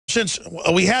since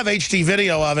we have HD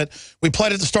video of it, we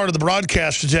played it at the start of the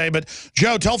broadcast today. But,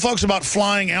 Joe, tell folks about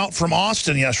flying out from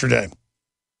Austin yesterday.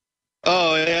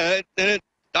 Oh, yeah,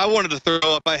 I wanted to throw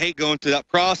up. I hate going through that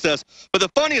process. But the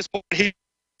funniest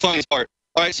part,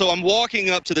 all right, so I'm walking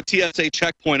up to the TSA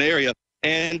checkpoint area,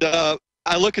 and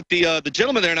I look at the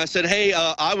gentleman there, and I said, hey,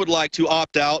 I would like to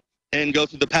opt out and go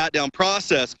through the pat-down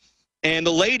process. And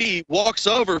the lady walks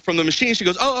over from the machine. She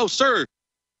goes, oh, sir,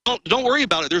 don't worry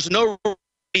about it. There's no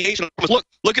radiation.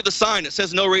 Look at the sign. It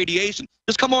says no radiation.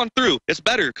 Just come on through. It's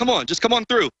better. Come on, just come on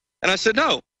through. And I said,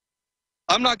 no,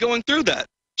 I'm not going through that.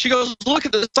 She goes, look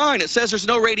at the sign. It says there's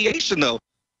no radiation, though.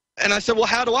 And I said, well,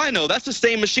 how do I know? That's the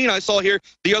same machine I saw here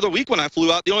the other week when I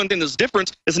flew out. The only thing that's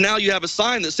different is now you have a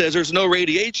sign that says there's no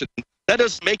radiation. That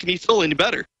doesn't make me feel any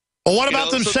better. Well, what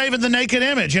about them saving the naked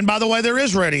image? And by the way, there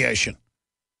is radiation.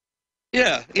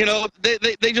 Yeah,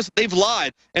 they've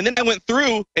lied. And then I went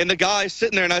through, and the guy's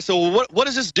sitting there, and I said, well, what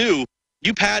does this do?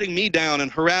 You patting me down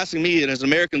and harassing me and as an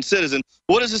American citizen,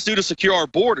 what does this do to secure our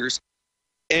borders?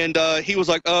 And he was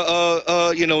like,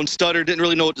 and stuttered, didn't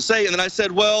really know what to say. And then I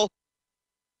said, well,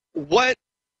 what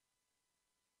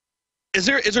is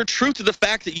there truth to the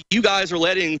fact that you guys are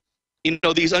letting,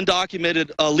 these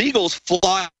undocumented illegals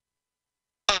fly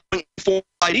for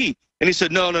ID? And he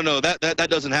said, no, that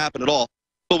doesn't happen at all.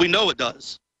 But we know it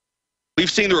does. We've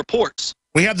seen the reports.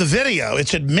 We have the video.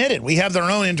 It's admitted. We have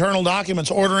their own internal documents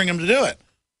ordering them to do it.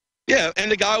 Yeah, and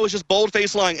the guy was just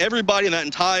bold-faced lying. Everybody in that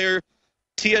entire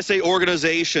TSA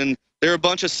organization, they're a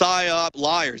bunch of psyop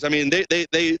liars. I mean,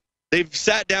 they've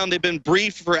sat down, they've been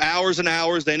briefed for hours and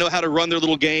hours. They know how to run their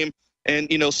little game and,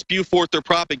 spew forth their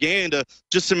propaganda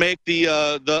just to make the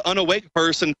unawake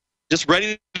person just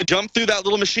ready to jump through that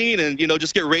little machine and,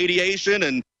 just get radiation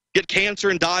and get cancer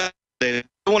and die. They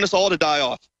want us all to die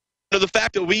off. The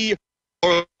fact that we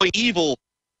are evil,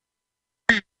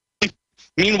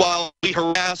 meanwhile, we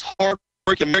harass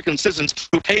hard-working American citizens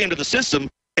who pay into the system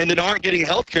and then aren't getting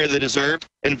health care they deserve,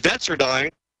 and vets are dying.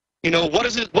 What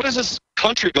is this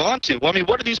country gone to? I mean,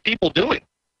 what are these people doing?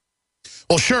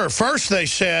 Well, sure. First, they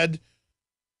said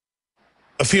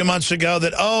a few months ago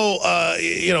that,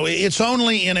 it's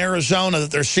only in Arizona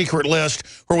that there's secret list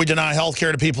where we deny health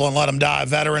care to people and let them die,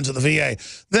 veterans of the VA.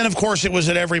 Then, of course, it was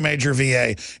at every major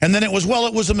VA. And then it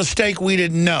was a mistake we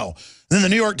didn't know. Then the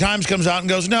New York Times comes out and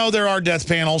goes, no, there are death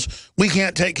panels. We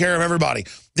can't take care of everybody.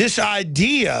 This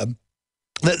idea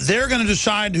that they're going to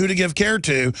decide who to give care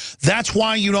to, that's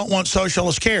why you don't want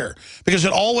socialist care. Because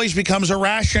it always becomes a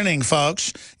rationing,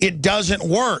 folks. It doesn't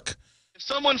work. If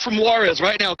someone from Juarez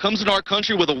right now comes into our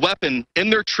country with a weapon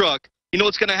in their truck, you know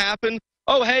what's going to happen?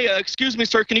 Oh, hey, excuse me,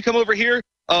 sir, can you come over here?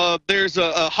 There's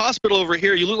a hospital over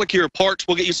here. You look like you're parched.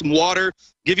 We'll get you some water,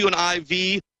 give you an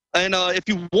IV. And if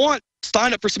you want,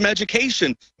 sign up for some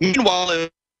education. Meanwhile, if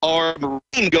our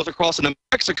Marine goes across into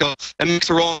Mexico and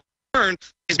makes a wrong turn,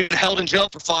 he's been held in jail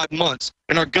for 5 months,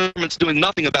 and our government's doing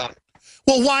nothing about it.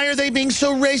 Well, why are they being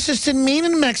so racist and mean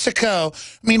in Mexico?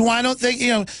 I mean, why don't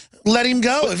they, let him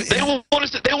go? They want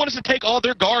us to take all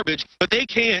their garbage, but they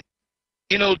can't,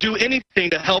 do anything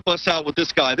to help us out with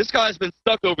this guy. This guy's been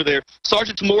stuck over there,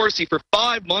 Sergeant Morrissey, for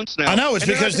 5 months now. I know, it's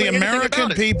because the American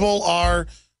people are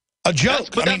a joke.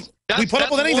 We put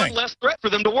up with anything. That's one less threat for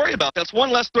them to worry about. That's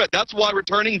one less threat. That's why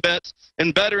returning vets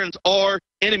and veterans are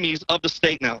enemies of the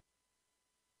state now.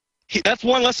 That's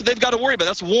one less that they've got to worry about.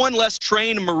 That's one less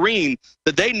trained Marine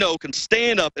that they know can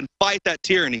stand up and fight that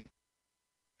tyranny.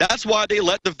 That's why they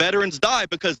let the veterans die,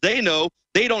 because they know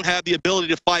they don't have the ability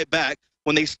to fight back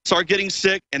when they start getting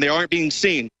sick and they aren't being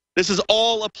seen. This is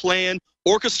all a planned,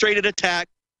 orchestrated attack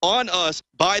on us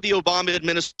by the Obama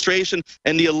administration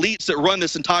and the elites that run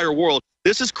this entire world.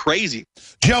 This is crazy.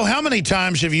 Joe, how many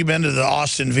times have you been to the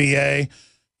Austin VA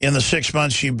in the 6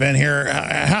 months you've been here?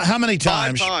 How many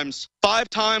times? 5 times. 5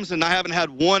 times, and I haven't had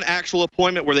one actual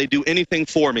appointment where they do anything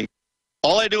for me.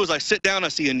 All I do is I sit down, I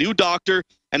see a new doctor,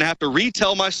 and I have to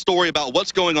retell my story about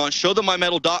what's going on, show them my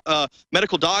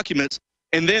medical documents,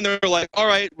 and then they're like, all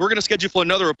right, we're going to schedule for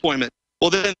another appointment. Well,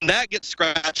 then that gets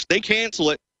scratched. They cancel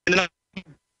it, and then I'm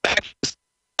back.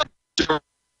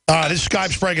 This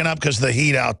Skype's breaking up because of the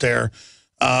heat out there.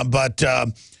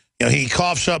 He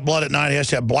coughs up blood at night. He has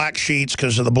to have black sheets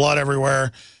because of the blood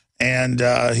everywhere. And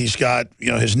he's got,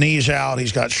 his knees out.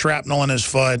 He's got shrapnel in his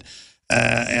foot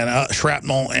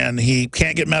shrapnel, and he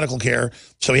can't get medical care.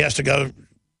 So he has to go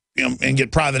and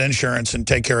get private insurance and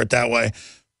take care of it that way.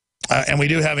 And we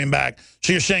do have him back.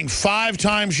 So you're saying 5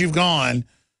 times you've gone,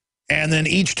 and then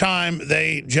each time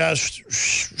they just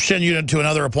send you to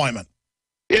another appointment.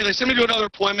 Yeah, they send me to another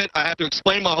appointment. I have to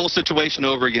explain my whole situation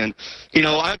over again.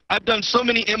 I've done so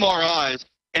many MRIs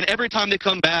And every time they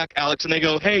come back, Alex, and they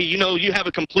go, hey, you know, you have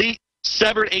a complete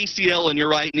severed ACL in your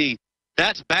right knee.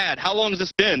 That's bad. How long has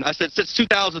this been? I said, since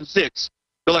 2006.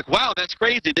 They're like, wow, that's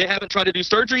crazy. They haven't tried to do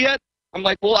surgery yet? I'm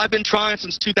like, well, I've been trying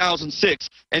since 2006.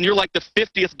 And you're like the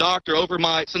 50th doctor over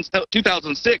since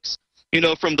 2006, you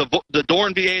know, from the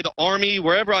Dorn VA, the Army,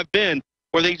 wherever I've been,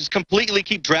 where they just completely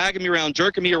keep dragging me around,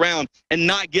 jerking me around, and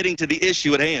not getting to the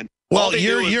issue at hand. Well,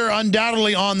 you're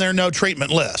undoubtedly on their no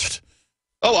treatment list.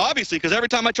 Oh, obviously, because every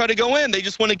time I try to go in, they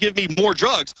just want to give me more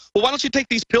drugs. Well, why don't you take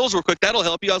these pills real quick? That'll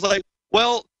help you. I was like,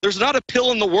 well, there's not a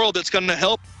pill in the world that's going to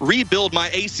help rebuild my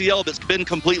ACL that's been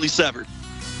completely severed.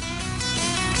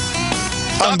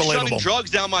 Stop shoving drugs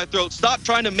down my throat. Stop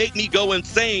trying to make me go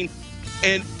insane.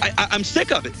 And I'm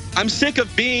sick of it. I'm sick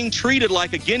of being treated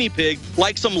like a guinea pig,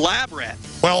 like some lab rat.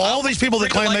 Well, all these people that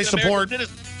claim they support,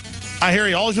 I hear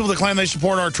you, all these people that claim they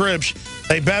support our troops,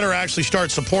 they better actually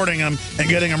start supporting them and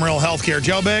getting them real health care.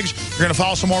 Joe Biggs, you're going to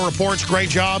file some more reports. Great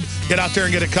job. Get out there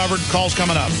and get it covered. Calls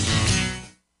coming up.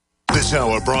 This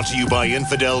hour brought to you by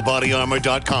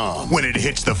InfidelBodyArmor.com. When it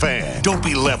hits the fan, don't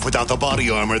be left without the body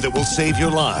armor that will save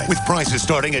your life. With prices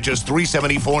starting at just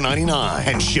 $374.99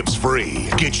 and ships free.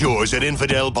 Get yours at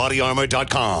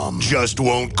InfidelBodyArmor.com. Just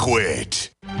won't quit.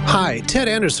 Hi, Ted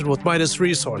Anderson with Midas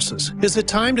Resources. Is it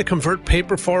time to convert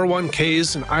paper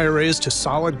 401ks and IRAs to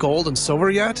solid gold and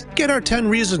silver yet? Get our 10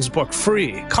 Reasons book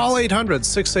free. Call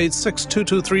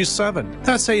 800-686-2237.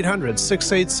 That's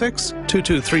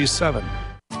 800-686-2237.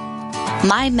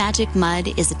 My Magic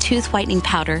Mud is a tooth whitening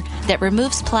powder that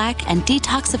removes plaque and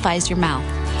detoxifies your mouth.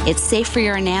 It's safe for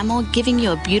your enamel, giving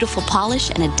you a beautiful polish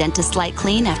and a dentist-like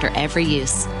clean after every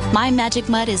use. My Magic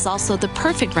Mud is also the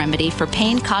perfect remedy for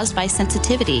pain caused by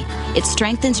sensitivity. It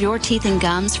strengthens your teeth and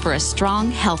gums for a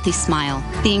strong, healthy smile.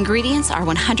 The ingredients are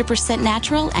 100%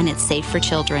 natural and it's safe for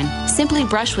children. Simply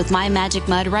brush with My Magic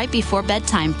Mud right before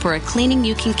bedtime for a cleaning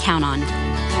you can count on.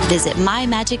 Visit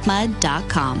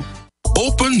mymagicmud.com.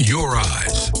 Open your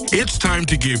eyes. It's time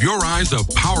to give your eyes a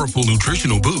powerful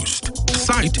nutritional boost.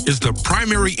 Sight is the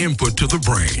primary input to the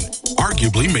brain,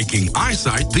 arguably making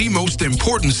eyesight the most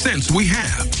important sense we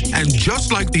have. And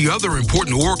just like the other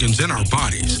important organs in our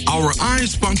bodies, our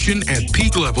eyes function at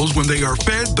peak levels when they are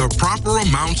fed the proper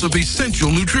amounts of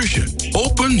essential nutrition.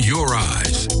 Open your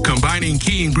eyes. Combining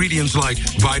key ingredients like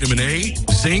vitamin A,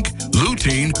 zinc,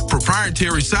 lutein,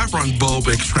 proprietary saffron bulb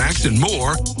extracts, and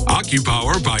more,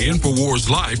 OcuPower by InfoWars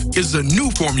Life is a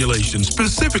new formulation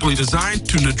specifically designed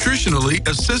to nutritionally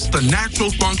assist the natural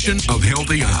function of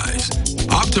healthy eyes.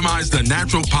 Optimize the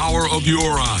natural power of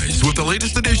your eyes with the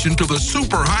latest addition to the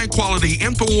super high-quality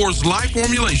InfoWars Life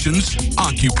formulations,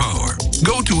 OcuPower.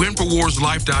 Go to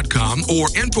InfoWarsLife.com or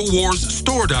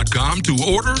InfoWarsStore.com to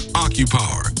order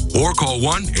OcuPower or call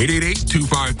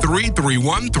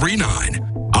 1-888-253-3139.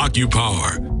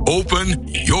 OcuPower. Open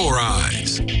your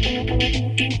eyes.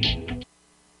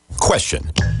 Question: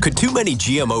 could too many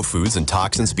GMO foods and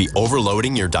toxins be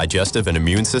overloading your digestive and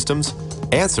immune systems?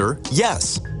 Answer: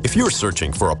 yes. If you're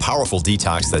searching for a powerful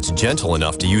detox that's gentle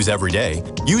enough to use every day,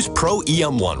 use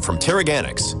Pro-EM1 from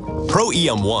Terraganics.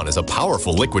 Pro-EM1 is a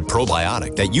powerful liquid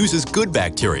probiotic that uses good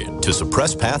bacteria to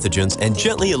suppress pathogens and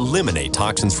gently eliminate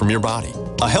toxins from your body.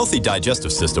 A healthy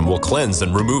digestive system will cleanse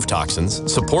and remove toxins,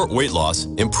 support weight loss,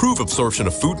 improve absorption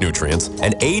of food nutrients,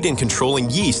 and aid in controlling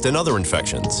yeast and other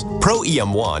infections.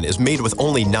 Pro-EM1 is made with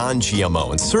only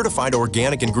non-GMO and certified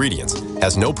organic ingredients,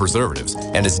 has no preservatives,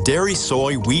 and is dairy,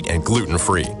 soy, wheat, and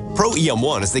gluten-free.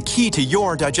 Pro-EM1 is the key to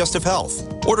your digestive health.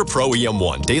 Order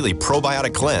Pro-EM1 Daily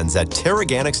Probiotic Cleanse at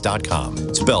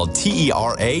Terraganics.com, spelled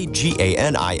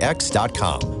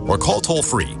Terraganix.com, or call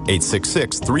toll-free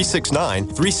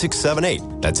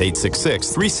 866-369-3678. That's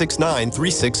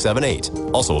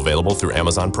 866-369-3678. Also available through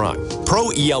Amazon Prime.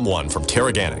 Pro-EM1 from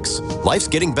Terraganics. Life's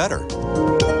getting better.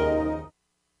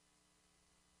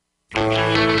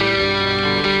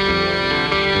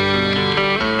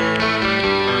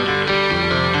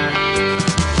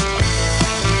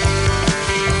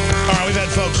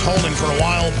 Holding for a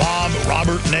while. Bob,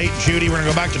 Robert, Nate, Judy. We're going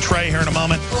to go back to Trey here in a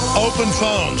moment. Open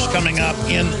phones coming up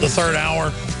in the third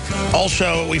hour.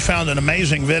 Also, we found an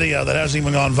amazing video that hasn't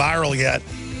even gone viral yet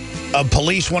of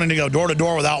police wanting to go door to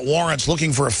door without warrants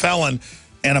looking for a felon,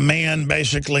 and a man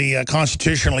basically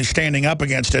constitutionally standing up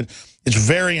against it. It's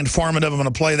very informative. I'm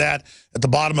going to play that at the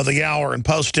bottom of the hour and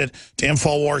post it to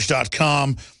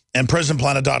Infowars.com and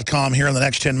PrisonPlanet.com here in the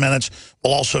next 10 minutes.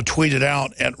 We'll also tweet it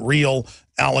out at Real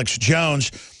Alex Jones.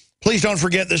 Please don't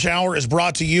forget this hour is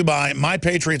brought to you by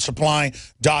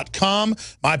MyPatriotSupply.com,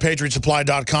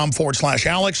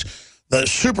 MyPatriotSupply.com/Alex. The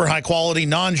super high quality,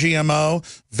 non-GMO,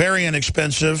 very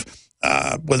inexpensive,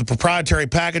 with a proprietary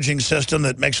packaging system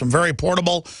that makes them very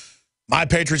portable.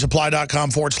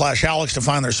 MyPatriotSupply.com/Alex to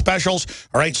find their specials,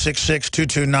 or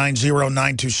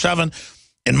 866-229-0927.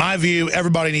 In my view,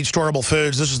 everybody needs storable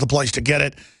foods. This is the place to get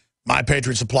it.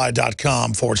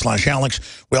 MyPatriotSupply.com/Alex.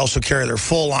 We also carry their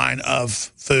full line of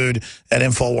food at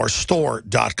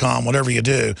InfoWarsStore.com. Whatever you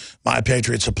do,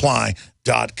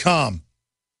 MyPatriotSupply.com.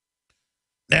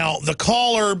 Now, the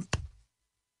caller,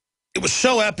 it was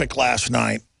so epic last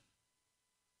night.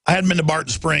 I hadn't been to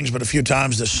Barton Springs but a few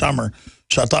times this summer,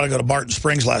 so I thought I'd go to Barton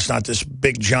Springs last night, this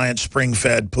big, giant,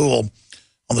 spring-fed pool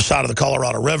on the side of the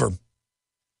Colorado River.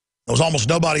 There was almost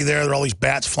nobody there. There were all these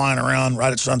bats flying around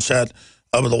right at sunset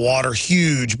over the water,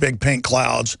 huge, big pink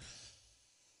clouds.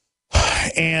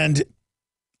 And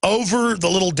over the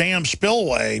little dam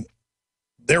spillway,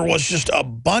 there was just a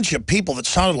bunch of people that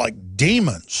sounded like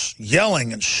demons,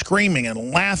 yelling and screaming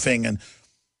and laughing and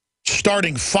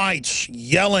starting fights,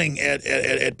 yelling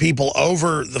at people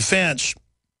over the fence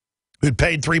who'd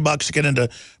paid $3 to get into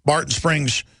Barton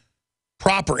Springs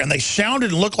proper. And they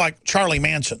sounded and looked like Charlie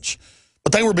Mansons.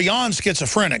 But they were beyond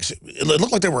schizophrenics. It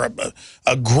looked like they were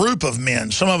a group of men,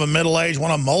 some of them middle-aged,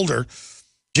 one of them older,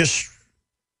 just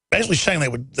basically saying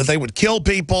that they would kill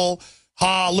people.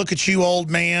 Ha, look at you,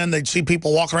 old man. They'd see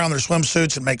people walk around in their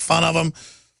swimsuits and make fun of them,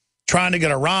 trying to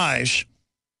get a rise.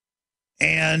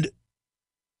 And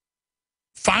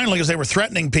finally, as they were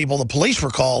threatening people, the police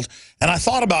were called. And I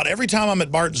thought about every time I'm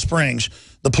at Barton Springs,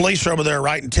 the police are over there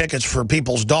writing tickets for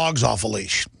people's dogs off a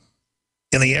leash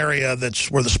in the area that's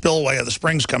where the spillway of the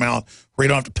springs come out, where you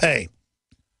don't have to pay.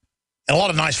 And a lot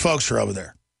of nice folks are over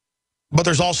there. But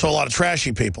there's also a lot of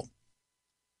trashy people.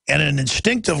 And at an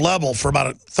instinctive level, for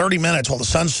about 30 minutes while the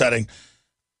sun's setting,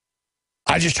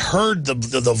 I just heard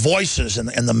the voices and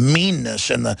the meanness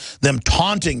and them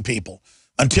taunting people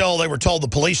until they were told the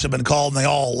police had been called and they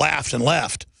all laughed and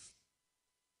left.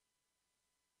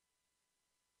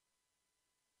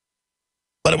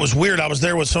 But it was weird. I was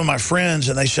there with some of my friends,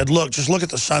 and they said, look, just look at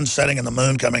the sun setting and the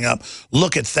moon coming up.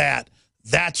 Look at that.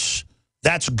 That's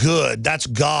good. That's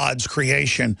God's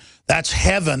creation. That's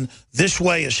heaven. This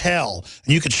way is hell.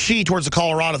 And you could see towards the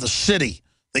Colorado, the city,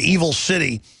 the evil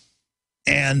city,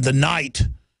 and the night,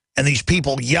 and these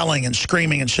people yelling and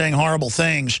screaming and saying horrible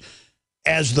things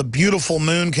as the beautiful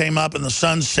moon came up and the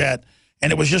sun set.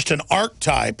 And it was just an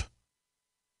archetype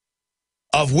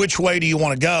of which way do you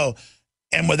want to go.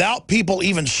 And without people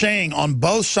even saying, on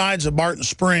both sides of Barton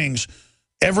Springs,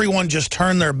 everyone just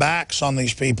turned their backs on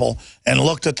these people and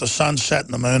looked at the sunset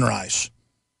and the moonrise.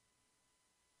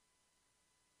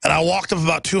 And I walked up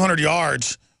about 200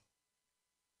 yards,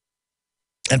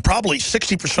 and probably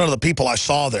 60% of the people I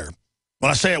saw there,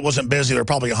 when I say it wasn't busy, there were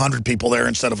probably 100 people there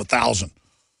instead of 1,000,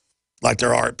 like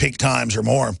there are at peak times or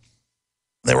more.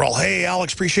 They were all, hey,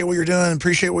 Alex, appreciate what you're doing,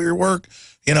 appreciate what your work.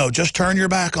 You know, just turn your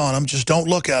back on them, just don't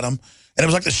look at them. And it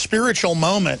was like the spiritual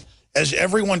moment as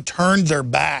everyone turned their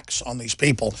backs on these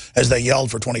people as they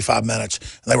yelled for 25 minutes.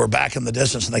 And they were back in the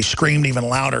distance, and they screamed even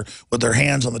louder with their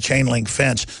hands on the chain link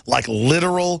fence like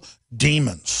literal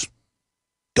demons.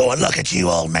 Going, look at you,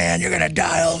 old man. You're going to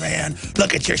die, old man.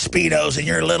 Look at your Speedos and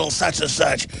your little such and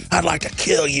such. I'd like to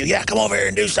kill you. Yeah, come over here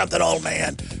and do something, old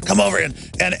man. Come over and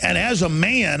as a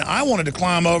man, I wanted to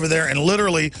climb over there and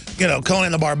literally, you know,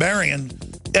 Conan the Barbarian,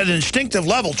 at an instinctive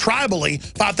level, tribally,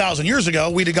 5,000 years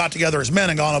ago, we'd have got together as men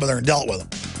and gone over there and dealt with them.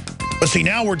 But see,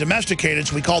 now we're domesticated,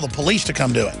 so we call the police to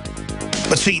come do it.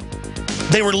 But see,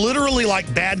 they were literally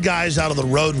like bad guys out of the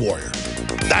Road Warrior.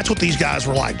 That's what these guys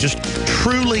were like, just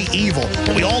truly evil.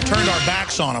 But we all turned our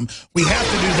backs on them. We have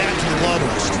to do that to the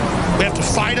globalists. We have to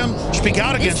fight them, speak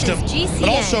out against them, but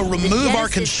also remove our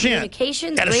consent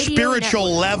at a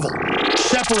spiritual level,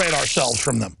 separate ourselves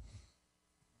from them.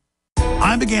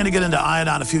 I began to get into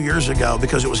iodine a few years ago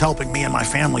because it was helping me and my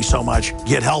family so much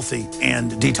get healthy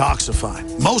and detoxify.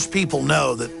 Most people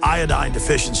know that iodine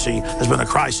deficiency has been a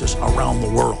crisis around the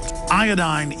world.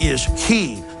 Iodine is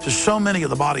key to so many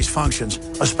of the body's functions,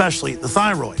 especially the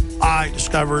thyroid. I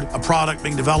discovered a product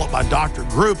being developed by Dr.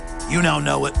 Group. You now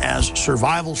know it as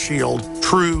Survival Shield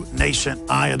True Nascent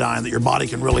Iodine that your body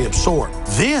can really absorb.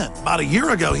 Then, about a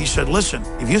year ago, he said, listen,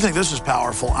 if you think this is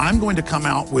powerful, I'm going to come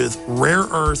out with rare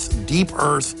earth, deep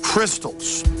earth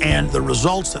crystals. And the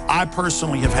results that I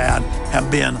personally have had have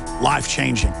been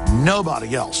life-changing.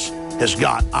 Nobody else has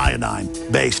got iodine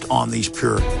based on these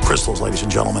pure crystals, ladies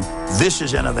and gentlemen. This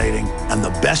is innovating, and the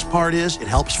best part is it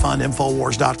helps fund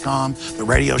Infowars.com, the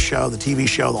radio show, the TV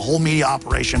show, the whole media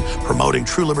operation promoting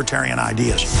true libertarian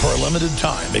ideas. For a limited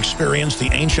time, experience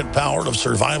the ancient power of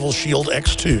Survival Shield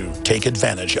X2. Take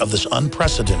advantage of this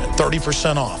unprecedented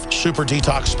 30% off Super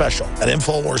Detox Special at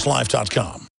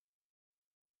InfoWarsLife.com.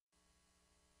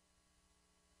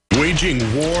 Waging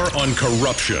war on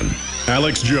corruption.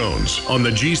 Alex Jones on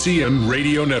the GCN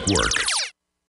Radio Network.